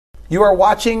You are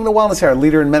watching The Wellness Hour,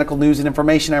 leader in medical news and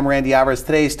information. I'm Randy Alvarez.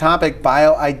 Today's topic,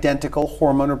 bioidentical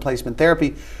hormone replacement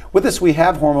therapy. With us we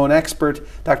have hormone expert,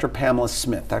 Dr. Pamela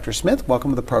Smith. Dr. Smith,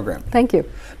 welcome to the program. Thank you.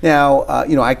 Now,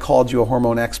 I called you a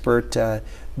hormone expert.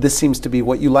 This seems to be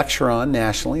what you lecture on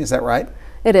nationally, is that right?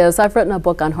 It is. I've written a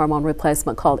book on hormone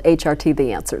replacement called HRT,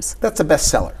 The Answers. That's a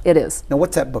bestseller. It is. Now,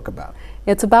 what's that book about?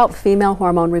 It's about female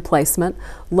hormone replacement,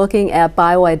 looking at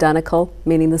bioidentical,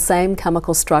 meaning the same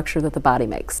chemical structure that the body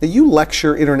makes. Now, you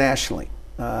lecture internationally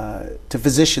to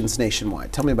physicians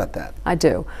nationwide. Tell me about that. I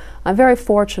do. I'm very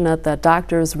fortunate that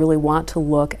doctors really want to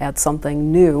look at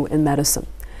something new in medicine.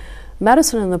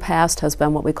 Medicine in the past has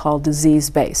been what we call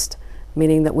disease-based,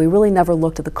 meaning that we really never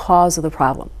looked at the cause of the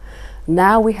problem.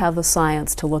 Now we have the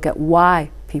science to look at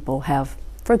why people have,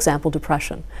 for example,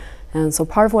 depression. And so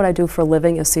part of what I do for a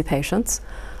living is see patients.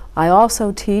 I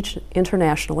also teach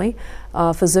internationally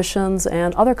physicians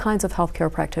and other kinds of healthcare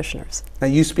practitioners. Now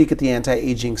you speak at the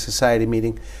Anti-Aging Society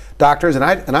meeting. Doctors, and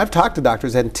I've talked to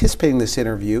doctors anticipating this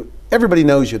interview. Everybody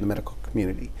knows you in the medical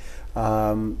community.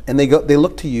 And they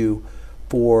look to you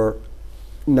for,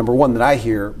 number one that I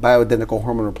hear, bioidentical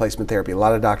hormone replacement therapy. A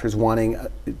lot of doctors wanting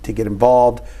to get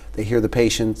involved. They hear the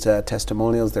patients'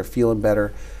 testimonials, they're feeling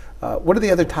better. What are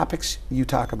the other topics you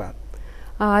talk about?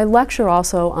 I lecture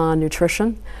also on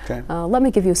nutrition. Okay. Let me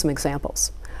give you some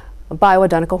examples.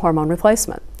 Bioidentical hormone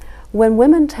replacement. When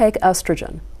women take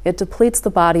estrogen, it depletes the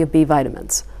body of B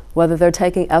vitamins, whether they're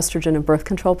taking estrogen in birth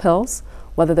control pills,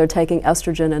 whether they're taking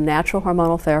estrogen in natural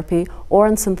hormonal therapy or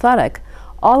in synthetic.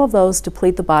 All of those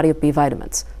deplete the body of B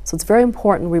vitamins. So it's very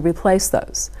important we replace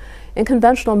those. In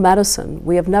conventional medicine,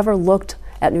 we have never looked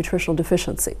at nutritional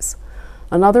deficiencies.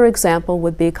 Another example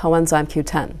would be coenzyme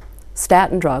Q10.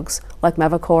 Statin drugs like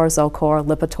Mevacor, Zocor,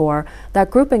 Lipitor, that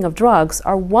grouping of drugs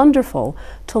are wonderful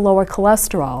to lower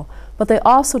cholesterol, but they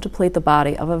also deplete the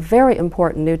body of a very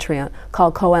important nutrient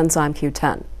called coenzyme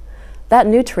Q10. That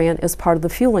nutrient is part of the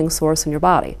fueling source in your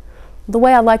body. The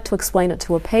way I like to explain it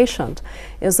to a patient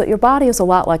is that your body is a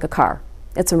lot like a car.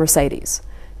 It's a Mercedes.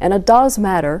 And it does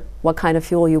matter what kind of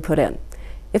fuel you put in.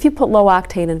 If you put low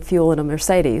octane in fuel in a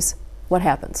Mercedes, what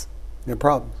happens? No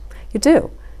problem. You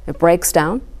do. It breaks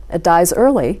down, it dies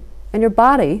early, and your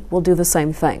body will do the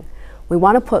same thing. We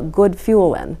want to put good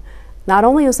fuel in. Not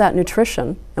only is that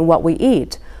nutrition and what we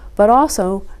eat, but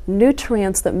also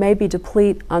nutrients that may be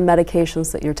deplete on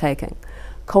medications that you're taking.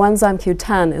 Coenzyme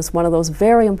Q10 is one of those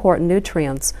very important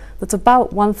nutrients that's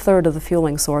about 1/3 of the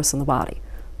fueling source in the body.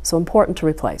 So important to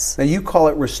replace. Now you call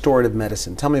it restorative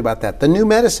medicine. Tell me about that. The new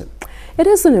medicine. It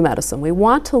is the new medicine. We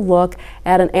want to look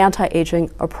at an anti-aging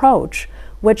approach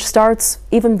which starts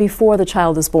even before the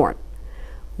child is born.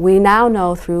 We now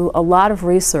know through a lot of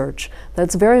research that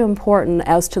it's very important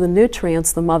as to the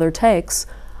nutrients the mother takes,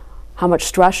 how much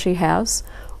stress she has,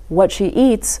 what she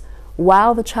eats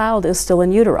while the child is still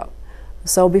in utero.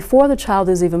 So before the child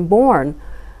is even born,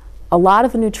 a lot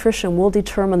of the nutrition will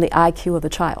determine the IQ of the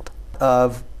child.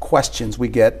 Of questions we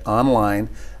get online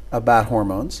about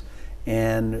hormones,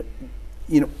 and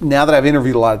now that I've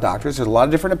interviewed a lot of doctors, there's a lot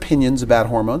of different opinions about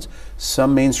hormones.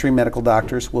 Some mainstream medical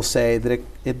doctors will say that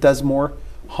it does more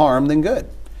harm than good.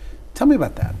 Tell me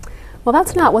about that. Well,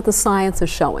 that's not what the science is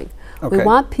showing. Okay. We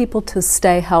want people to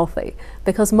stay healthy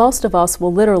because most of us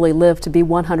will literally live to be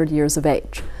 100 years of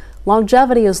age.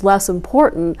 Longevity is less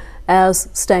important as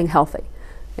staying healthy.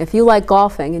 If you like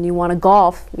golfing and you want to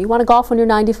golf when you're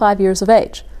 95 years of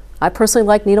age. I personally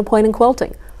like needlepoint and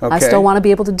quilting. Okay. I still want to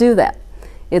be able to do that.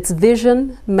 It's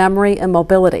vision, memory, and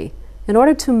mobility. In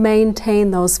order to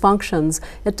maintain those functions,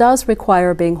 it does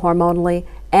require being hormonally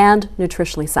and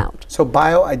nutritionally sound. So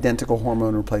bioidentical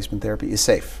hormone replacement therapy is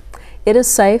safe? It is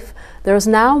safe. There's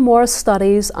now more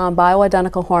studies on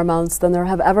bioidentical hormones than there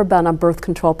have ever been on birth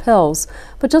control pills.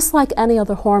 But just like any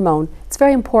other hormone, it's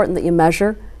very important that you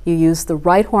measure, you use the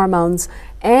right hormones,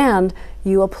 and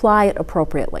you apply it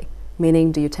appropriately.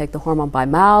 Meaning, do you take the hormone by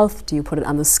mouth? Do you put it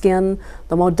on the skin?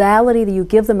 The modality that you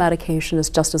give the medication is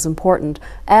just as important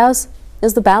as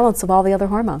is the balance of all the other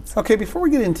hormones. Okay, before we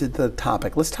get into the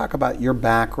topic, let's talk about your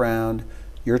background,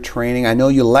 your training. I know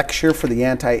you lecture for the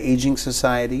Anti-Aging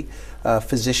Society.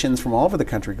 Physicians from all over the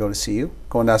country go to see you.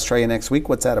 Going to Australia next week.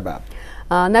 What's that about?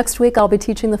 Next week I'll be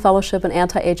teaching the Fellowship in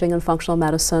Anti-Aging and Functional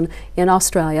Medicine in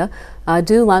Australia. I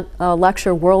do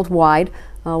lecture worldwide.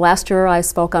 Last year I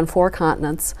spoke on 4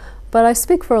 continents. But I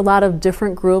speak for a lot of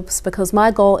different groups because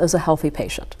my goal is a healthy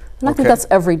patient. And I think that's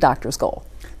every doctor's goal.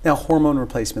 Now, hormone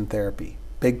replacement therapy,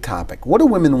 big topic. What do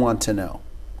women want to know?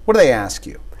 What do they ask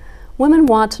you? Women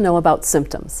want to know about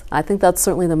symptoms. I think that's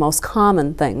certainly the most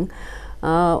common thing.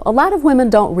 A lot of women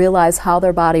don't realize how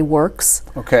their body works.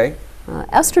 Okay.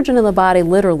 Estrogen in the body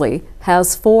literally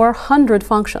has 400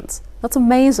 functions. That's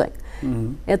amazing.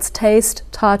 It's taste,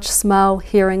 touch, smell,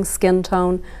 hearing, skin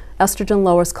tone. Estrogen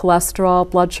lowers cholesterol,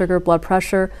 blood sugar, blood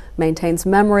pressure, maintains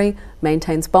memory,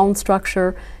 maintains bone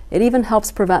structure. It even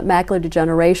helps prevent macular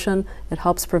degeneration. It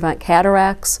helps prevent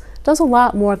cataracts. It does a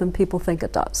lot more than people think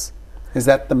it does. Is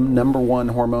that the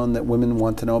 #1 hormone that women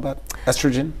want to know about?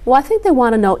 Estrogen? Well, I think they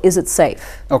want to know, is it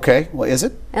safe? Okay, well, is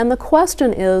it? And the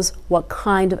question is what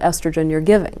kind of estrogen you're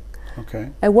giving.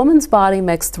 Okay. A woman's body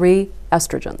makes 3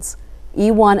 estrogens: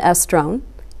 E1 estrone,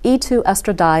 E2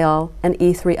 estradiol, and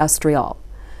E3 estriol.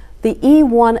 The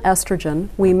E1 estrogen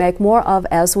we make more of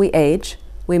as we age,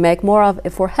 we make more of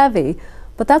if we're heavy,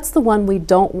 but that's the one we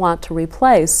don't want to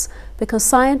replace because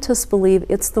scientists believe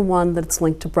it's the one that's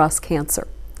linked to breast cancer.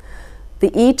 The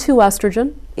E2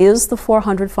 estrogen is the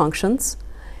 400 functions.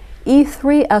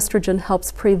 E3 estrogen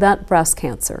helps prevent breast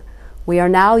cancer. We are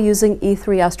now using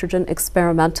E3 estrogen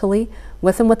experimentally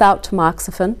with and without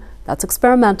tamoxifen. That's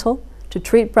experimental to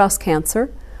treat breast cancer.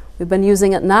 We've been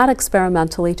using it not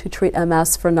experimentally to treat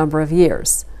MS for a number of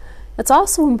years. It's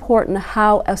also important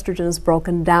how estrogen is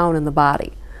broken down in the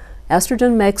body.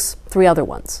 Estrogen makes 3 other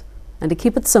ones. And to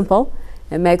keep it simple,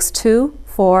 it makes 2,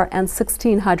 4, and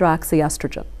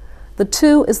 16-hydroxyestrogen. The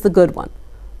 2 is the good one.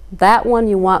 That one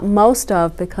you want most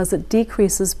of because it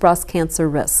decreases breast cancer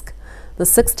risk. The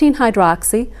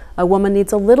 16-hydroxy, a woman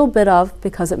needs a little bit of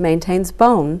because it maintains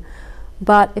bone,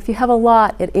 but if you have a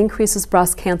lot, it increases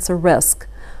breast cancer risk.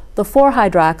 The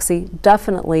 4-hydroxy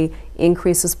definitely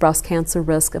increases breast cancer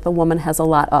risk if a woman has a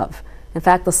lot of. In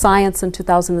fact, the science in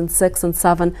 2006 and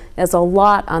 7 is a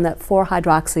lot on that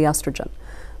 4-hydroxyestrogen.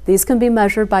 These can be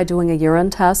measured by doing a urine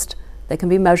test. They can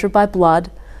be measured by blood.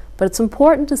 But it's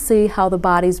important to see how the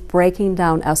body's breaking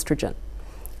down estrogen.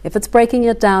 If it's breaking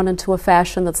it down into a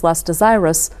fashion that's less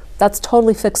desirous, that's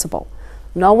totally fixable.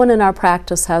 No one in our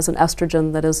practice has an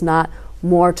estrogen that is not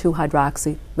more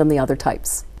 2-hydroxy than the other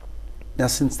types. Now,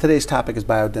 since today's topic is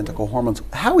bioidentical hormones,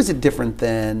 how is it different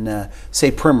than, say,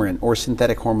 Premarin or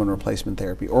synthetic hormone replacement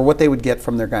therapy, or what they would get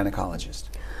from their gynecologist,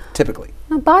 typically?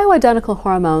 Now, bioidentical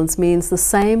hormones means the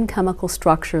same chemical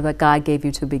structure that God gave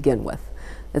you to begin with.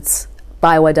 It's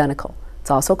bioidentical.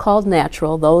 It's also called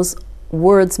natural. Those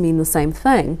words mean the same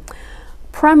thing.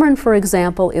 Premarin, for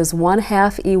example, is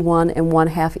 1/2 E1 and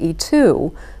 1/2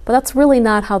 E2, but that's really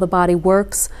not how the body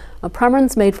works.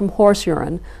 Premarin's made from horse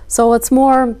urine, so it's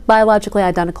more biologically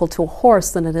identical to a horse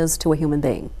than it is to a human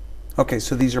being. Okay,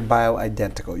 so these are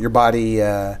bioidentical. Your body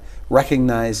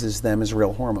recognizes them as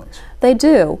real hormones. They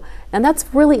do, and that's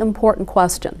a really important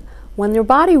question. When your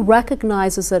body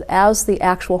recognizes it as the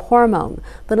actual hormone,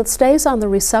 then it stays on the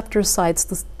receptor sites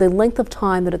the length of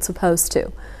time that it's supposed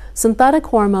to. Synthetic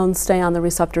hormones stay on the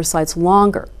receptor sites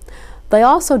longer. They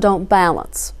also don't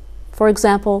balance. For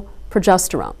example,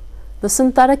 progesterone. The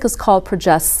synthetic is called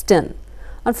progestin.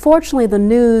 Unfortunately, the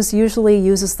news usually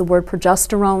uses the word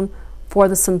progesterone for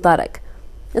the synthetic.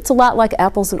 It's a lot like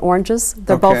apples and oranges.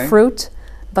 They're both fruit,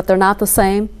 but they're not the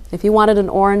same. If you wanted an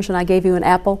orange and I gave you an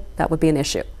apple, that would be an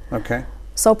issue. Okay.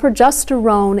 So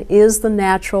progesterone is the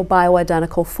natural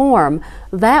bioidentical form.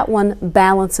 That one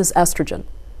balances estrogen.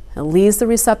 It leaves the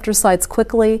receptor sites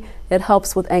quickly. It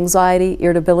helps with anxiety,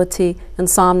 irritability,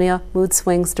 insomnia, mood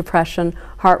swings, depression,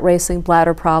 heart racing,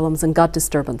 bladder problems, and gut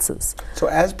disturbances. So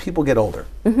as people get older,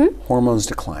 hormones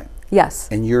decline. Yes.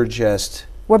 And you're just...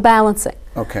 We're balancing.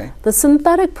 Okay. The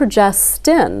synthetic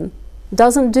progestin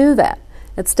doesn't do that.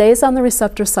 It stays on the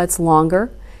receptor sites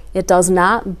longer. It does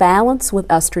not balance with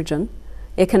estrogen.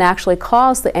 It can actually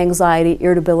cause the anxiety,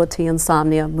 irritability,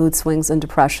 insomnia, mood swings, and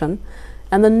depression.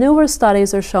 And the newer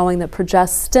studies are showing that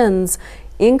progestins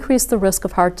increase the risk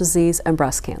of heart disease and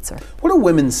breast cancer. What do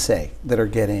women say that are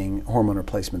getting hormone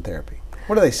replacement therapy?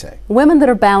 What do they say? Women that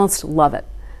are balanced love it.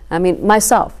 I mean,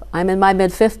 myself, I'm in my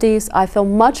mid-50s. I feel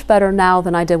much better now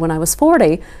than I did when I was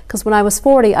 40, because when I was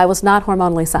 40, I was not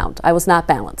hormonally sound. I was not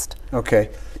balanced. Okay.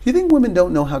 Do you think women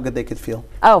don't know how good they could feel?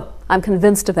 Oh, I'm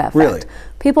convinced of that fact. Really?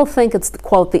 People think it's,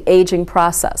 quote, the aging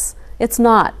process. It's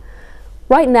not.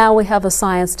 Right now we have a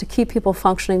science to keep people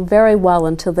functioning very well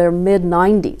until their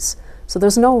mid-90s. So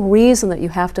there's no reason that you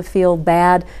have to feel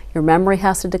bad. Your memory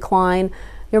has to decline.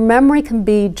 Your memory can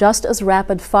be just as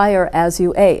rapid fire as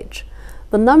you age.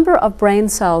 The number of brain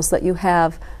cells that you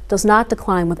have does not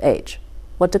decline with age.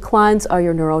 What declines are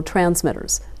your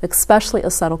neurotransmitters, especially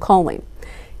acetylcholine.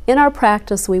 In our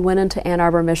practice, we went into Ann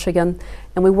Arbor, Michigan,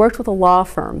 and we worked with a law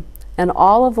firm, and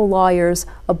all of the lawyers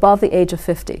above the age of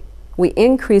 50. We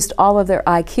increased all of their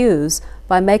IQs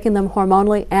by making them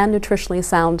hormonally and nutritionally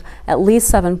sound at least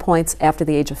 7 points after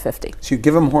the age of 50. So you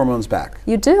give them hormones back.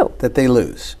 You do. That they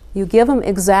lose. You give them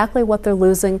exactly what they're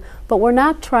losing, but we're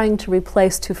not trying to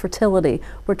replace to fertility.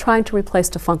 We're trying to replace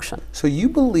to function. So you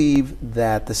believe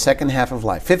that the second half of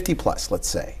life, 50 plus, let's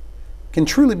say, can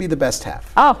truly be the best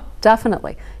half? Oh,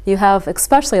 definitely. You have,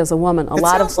 especially as a woman, a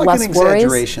lot of It sounds like less an worries.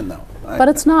 exaggeration, though. But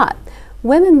it's not.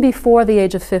 Women before the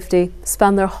age of 50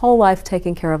 spend their whole life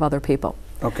taking care of other people.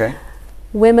 Okay.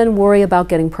 Women worry about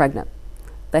getting pregnant.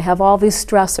 They have all these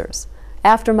stressors.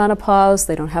 After menopause,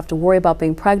 they don't have to worry about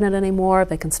being pregnant anymore.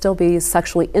 They can still be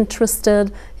sexually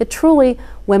interested.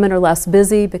 Women are less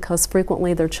busy because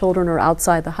frequently their children are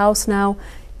outside the house now.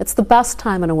 It's the best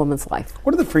time in a woman's life.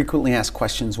 What are the frequently asked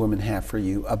questions women have for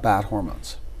you about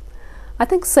hormones? I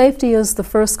think safety is the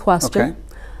first question.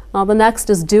 Okay. The next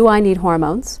is, do I need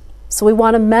hormones? So we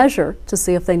want to measure to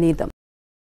see if they need them.